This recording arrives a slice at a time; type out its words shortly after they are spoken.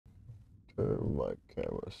Turn my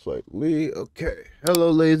camera slightly. Okay.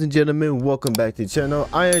 Hello, ladies and gentlemen. Welcome back to the channel.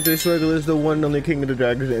 I am DrayceRegulus, the one and only King of the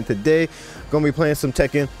Dragons, and today I'm gonna be playing some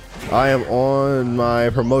Tekken. I am on my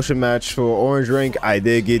promotion match for Orange Rank. I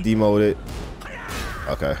did get demoted.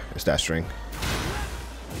 Okay, it's that string.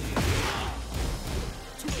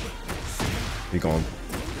 Be going.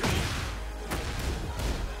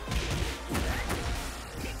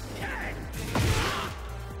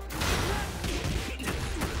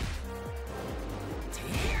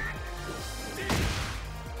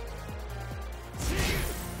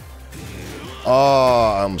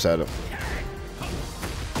 Oh, I almost had him.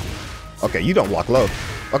 Okay, you don't block low.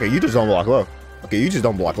 Okay, you just don't block low. Okay, you just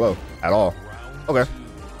don't block low at all. Okay.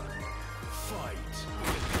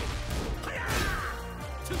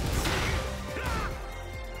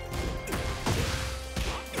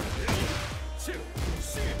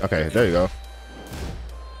 Okay, there you go.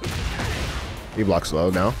 He blocks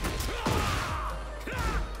low now.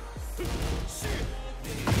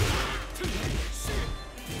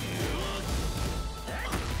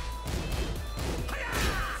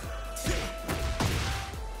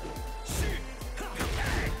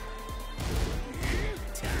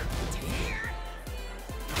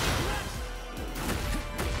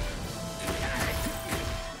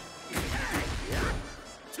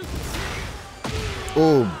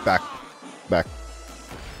 Oh, back. Round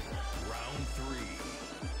 3.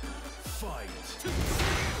 Fight.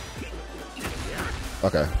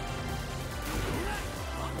 Okay.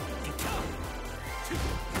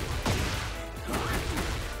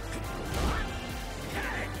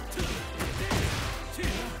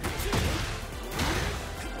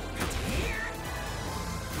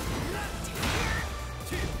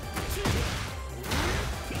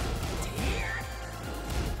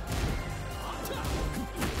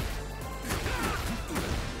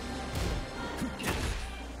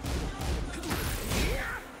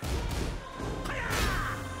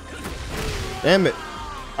 Damn it.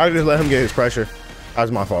 I just let him get his pressure.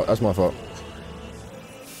 That's my fault. That's my fault.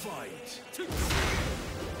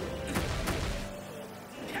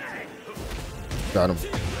 Got him.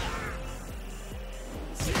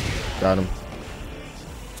 Got him.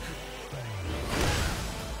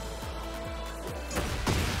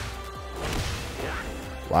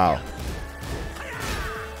 Wow.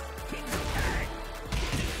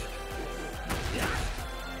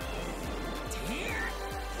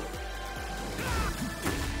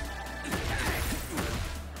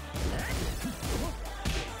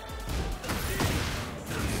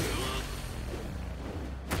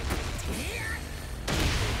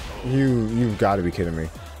 You've got to be kidding me.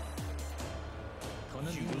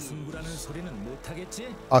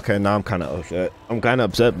 Okay, now I'm kind of upset. I'm kind of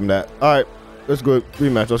upset from that. All right, let's go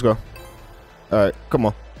rematch. Let's go. All right, come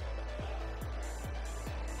on.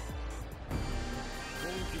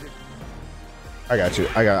 I got you.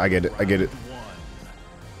 I get it. I get it.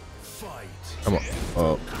 Come on.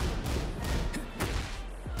 Oh.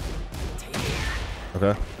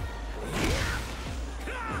 Okay.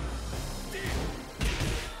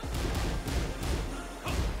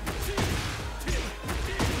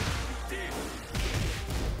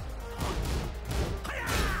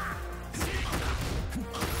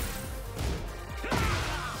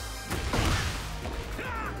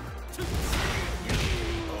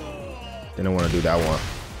 Didn't want to do that one.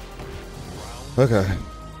 Okay.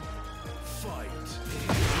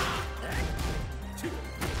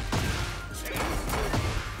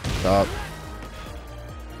 Stop.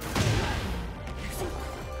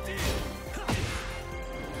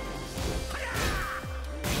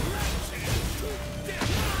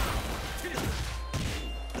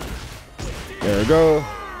 There we go.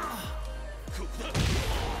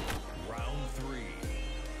 Round 3.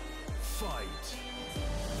 Fight.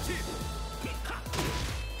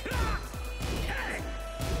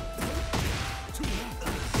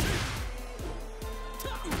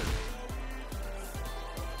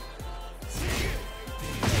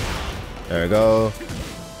 There we go.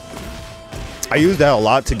 I use that a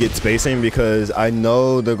lot to get spacing because I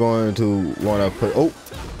know they're going to want to put. Oh.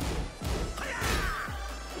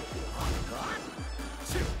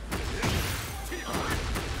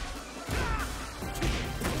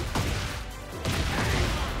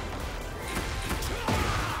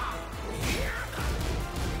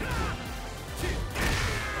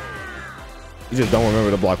 You just don't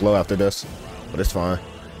remember to block low after this, but it's fine.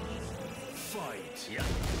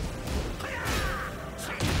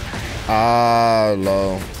 Ah,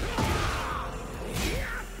 low.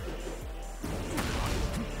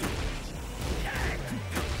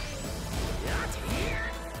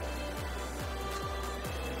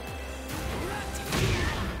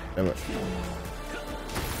 Damn it.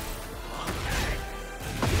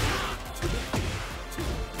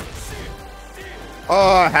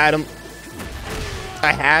 Oh, I had him.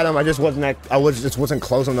 I had him. I just wasn't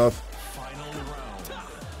close enough. Final round.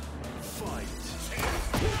 Fight.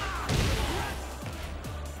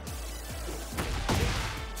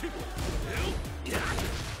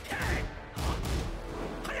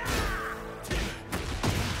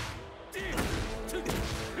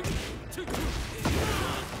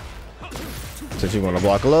 Since you want to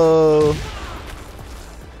block low.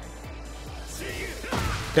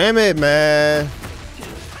 Damn it, man.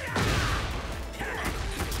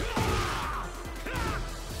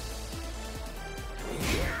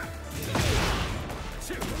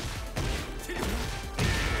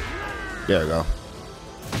 There we go.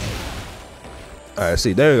 Alright,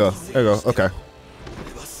 see, there you go. There you go. Okay.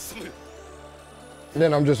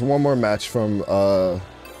 Then I'm just one more match from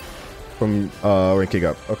ranking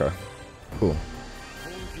up. Okay. Cool.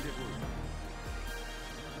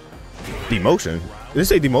 Demotion? Did it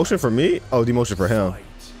say demotion for me? Oh, demotion for him.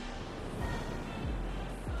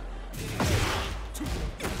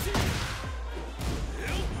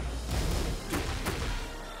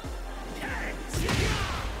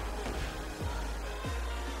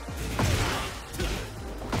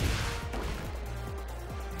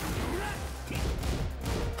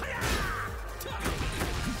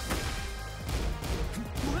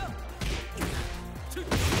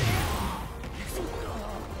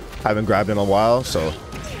 I haven't grabbed in a while, so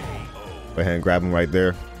go ahead and grab him right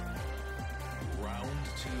there. Round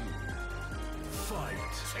 2. Fight.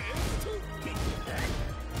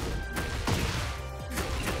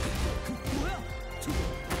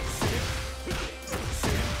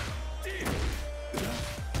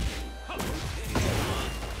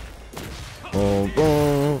 Boom,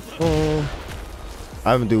 boom, boom.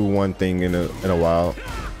 I haven't do one thing in a while.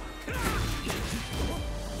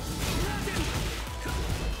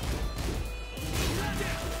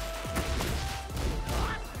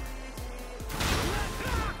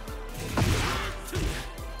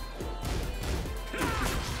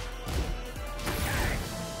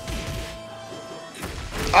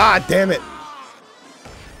 Ah, damn it.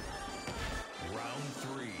 Round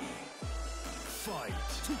 3. Fight.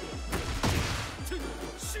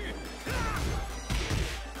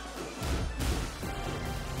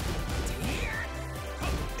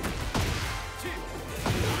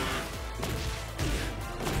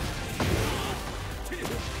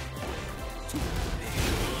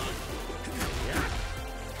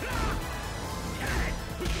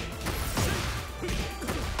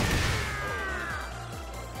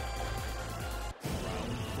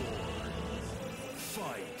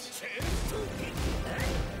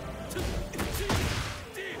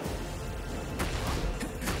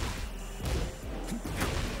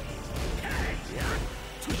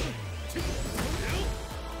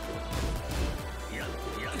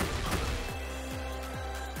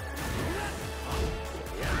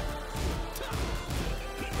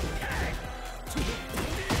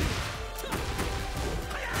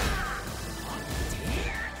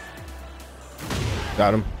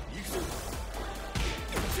 Got him.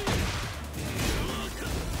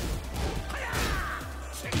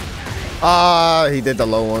 Ah, he did the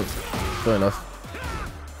low one. Fair enough.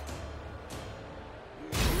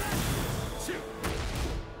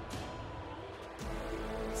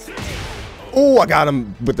 Oh, I got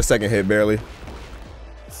him with the second hit, barely.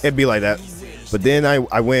 It'd be like that. But then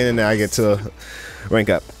I win and I get to rank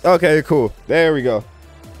up. Okay, cool. There we go.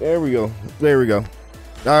 There we go. There we go. All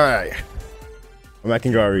right. I'm not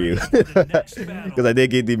Ryu because I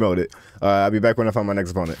did get demoted. I'll be back when I find my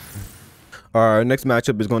next opponent. Our next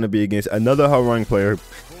matchup is going to be against another hard-running player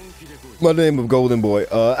by the name of Golden Boy.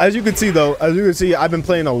 As you can see, though, I've been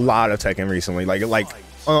playing a lot of Tekken recently, like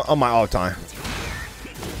on my all-time.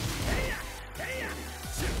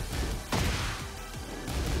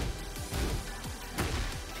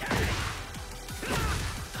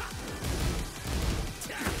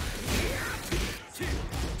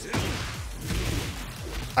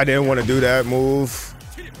 I didn't want to do that move.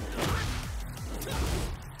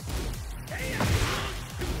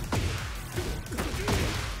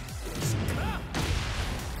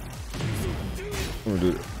 I'm gonna do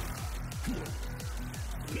it.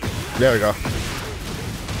 There we go.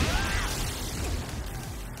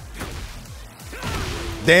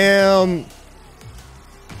 Damn.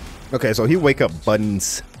 Okay, so he wake up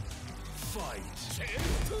buttons.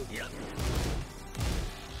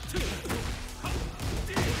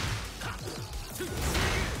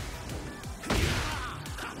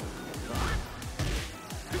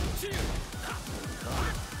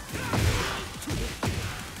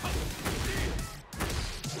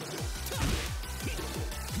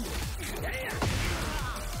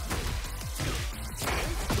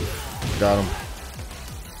 Got him.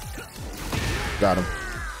 Got him.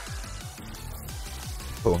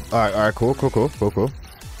 Cool. All right, cool. Got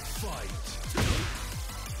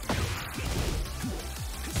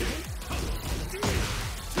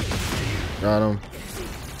him.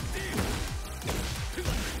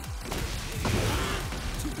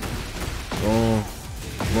 Boom,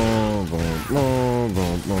 boom, boom, boom,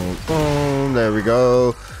 boom, boom, boom. There we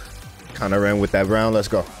go. Kind of ran with that round. Let's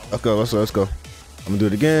go. Let's go. I'm gonna do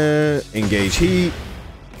it again. Engage heat.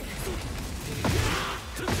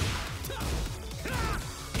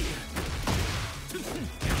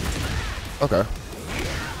 Okay.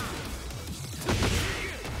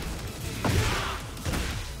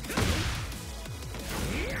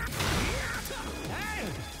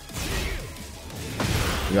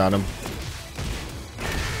 Got him.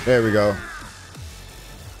 There we go.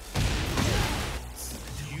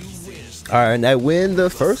 All right, and I win the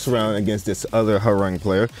first round against this other Harang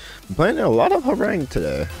player. I'm playing a lot of Harang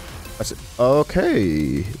today. That's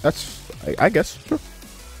okay. That's I guess. Sure.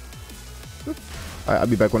 All right, I'll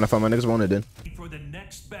be back when I find my next opponent then. For the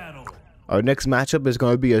next battle. Our next matchup is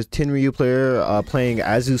going to be a Tenryu player playing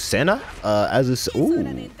Azucena.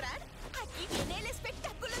 Ooh.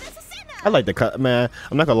 I like the cut, man.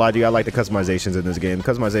 I'm not gonna lie to you. I like the customizations in this game.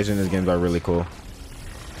 Customization in this game are really cool.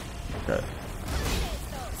 Okay.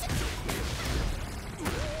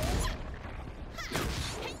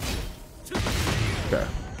 Okay.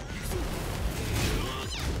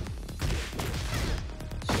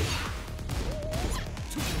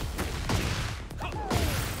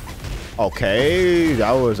 Okay,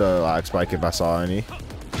 that was a lag spike if I saw any.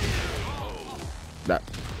 That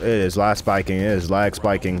it is lag spiking. It is lag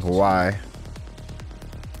spiking. Why?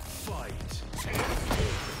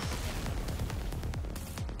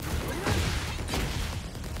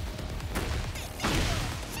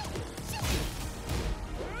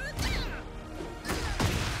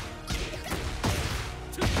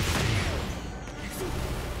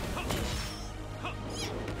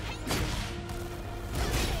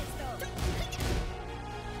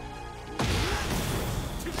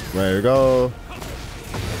 There you go.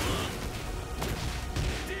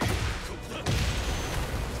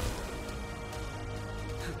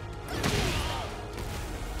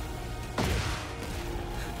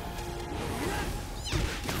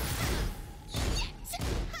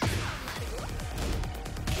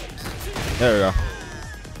 There we go.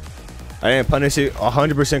 I didn't punish it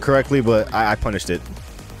 100% correctly, but I punished it.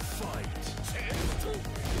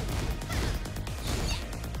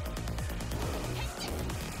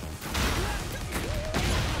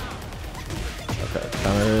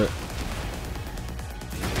 Okay,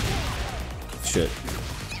 shit.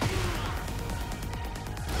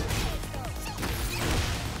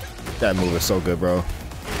 That move is so good, bro.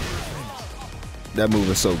 That move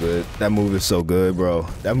is so good. That move is so good, bro.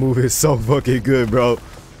 That move is so fucking good, bro.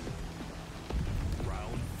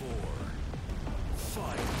 Round 4.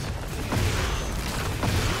 Fight.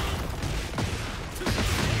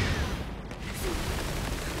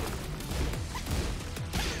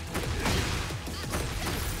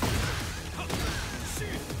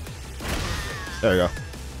 There you go.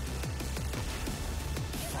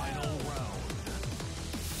 Final round.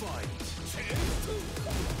 Fight.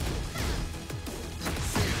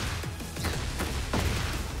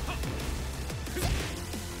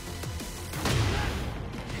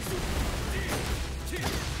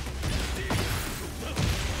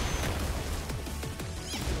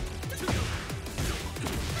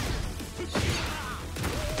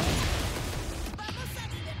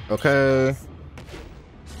 Okay.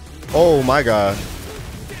 Oh my god.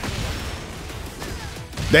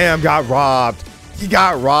 Damn, got robbed. He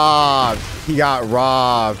got robbed. He got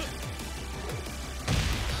robbed.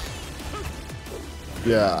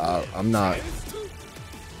 Yeah, I'm not.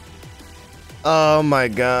 Oh my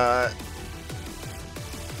god.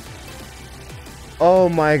 Oh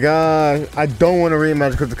my god. I don't want to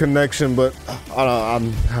rematch because of the connection, but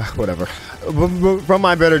I'm whatever. From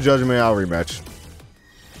my better judgment, I'll rematch.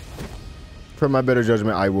 From my better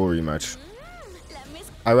judgment, I will rematch.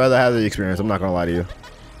 I'd rather have the experience. I'm not gonna lie to you.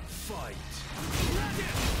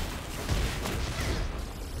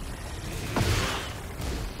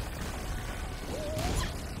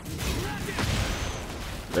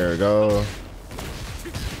 There we go.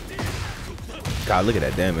 God, look at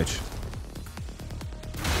that damage.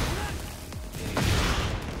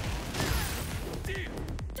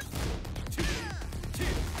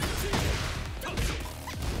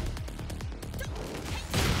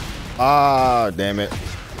 Ah, damn it.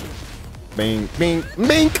 Bing, bing,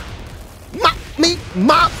 mink! Mop, me,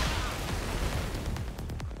 mop!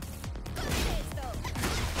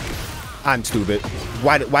 I'm stupid.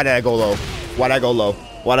 Why did I go low? Why'd I go low?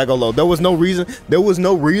 Why'd I go low? There was no reason. There was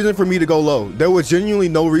no reason for me to go low. There was genuinely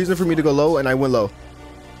no reason for me to go low, and I went low.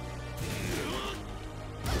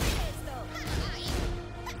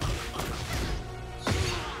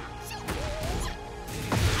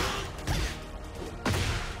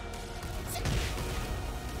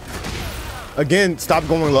 Again, stop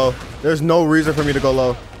going low. There's no reason for me to go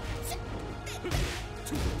low.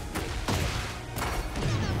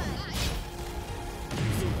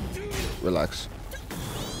 Relax.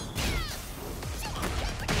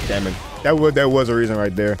 Damn it. That was a reason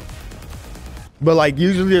right there. But like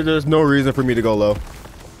usually there's no reason for me to go low.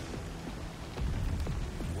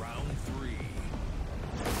 Round 3.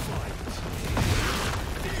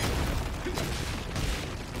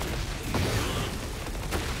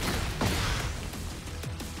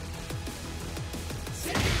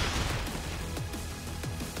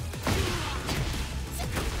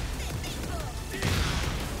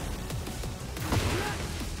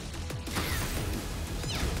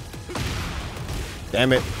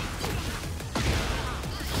 Damn it.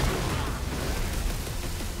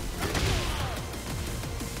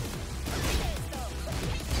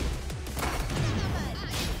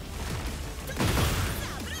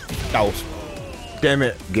 Oh. Damn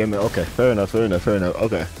it. Damn it. Okay. Fair enough. Fair enough. Fair enough.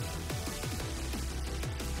 Okay.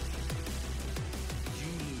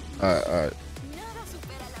 Alright. Alright.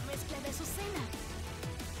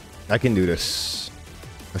 I can do this.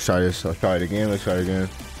 Let's try this. Let's try it again. Let's try it again.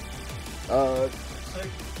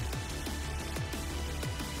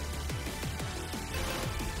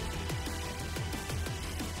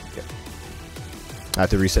 I have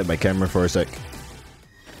to reset my camera for a sec.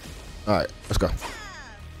 All right, let's go.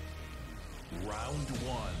 Round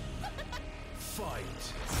 1. Fight.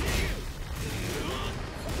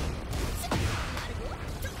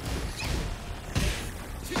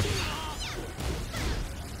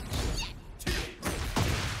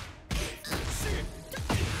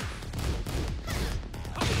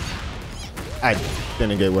 I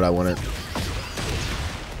didn't get what I wanted.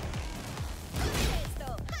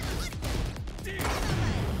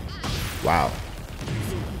 Wow.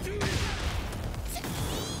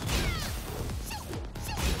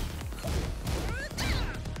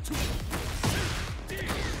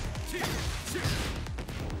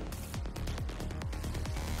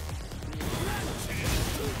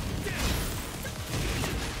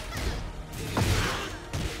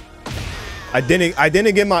 I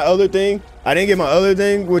didn't get my other thing. I didn't get my other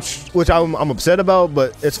thing, which I'm upset about,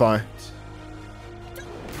 but it's fine.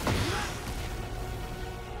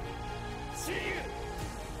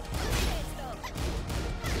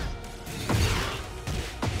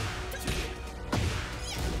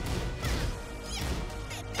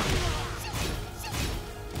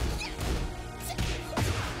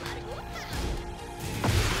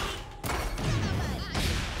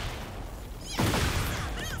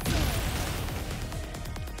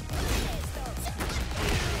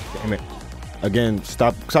 Damn it. Again,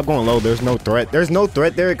 stop going low. There's no threat. There's no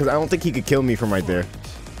threat there because I don't think he could kill me from right there.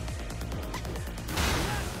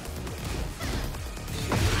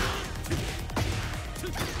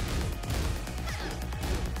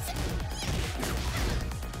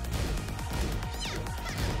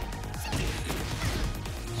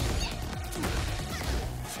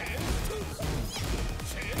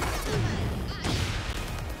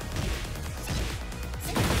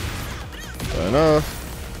 Fair enough.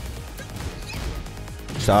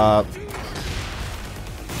 Stop.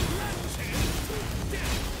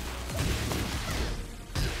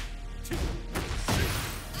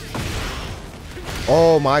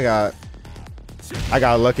 Oh my god. I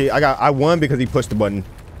got lucky. I won because he pushed the button.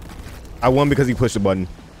 I won because he pushed the button.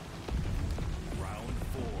 Round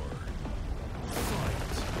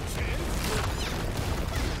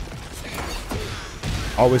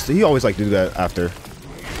 4. He always like to do that after.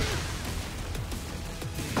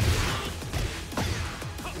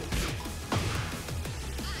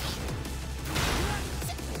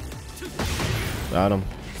 Got him.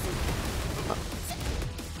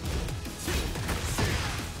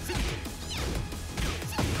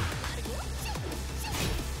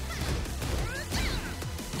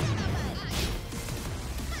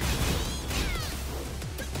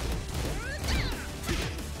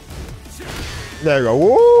 There you go.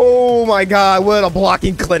 Oh my god, what a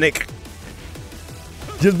blocking clinic.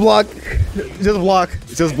 Just block. Just block.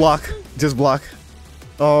 Just block. Just block.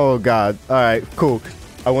 Oh god. Alright, cool.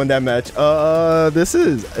 I won that match. This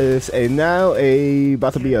is now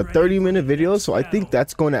about to be a 30-minute video, so I think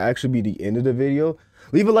that's going to actually be the end of the video.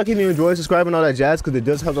 Leave a like if you enjoy, subscribe and all that jazz, because it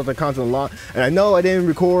does help out the content a lot. And I know I didn't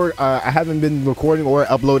record, I haven't been recording or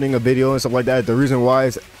uploading a video and stuff like that. The reason why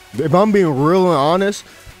is, if I'm being real and honest,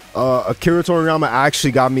 Akira Toriyama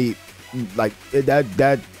actually got me, like,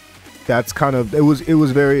 that's kind of, it was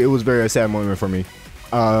very a sad moment for me.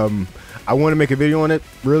 I want to make a video on it,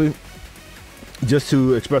 really, just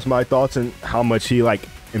to express my thoughts and how much he, like,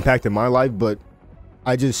 impacted my life, but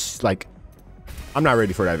I just, like, I'm not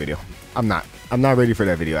ready for that video. I'm not ready for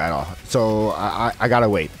that video at all. So I gotta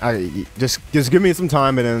wait. Just give me some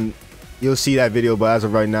time and then you'll see that video, but as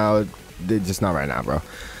of right now, just not right now, bro.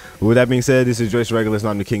 With that being said, this is DrayceRegulus and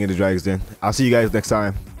I'm the king of the Dragon's Den. I'll see you guys next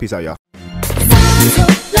time. Peace out, y'all.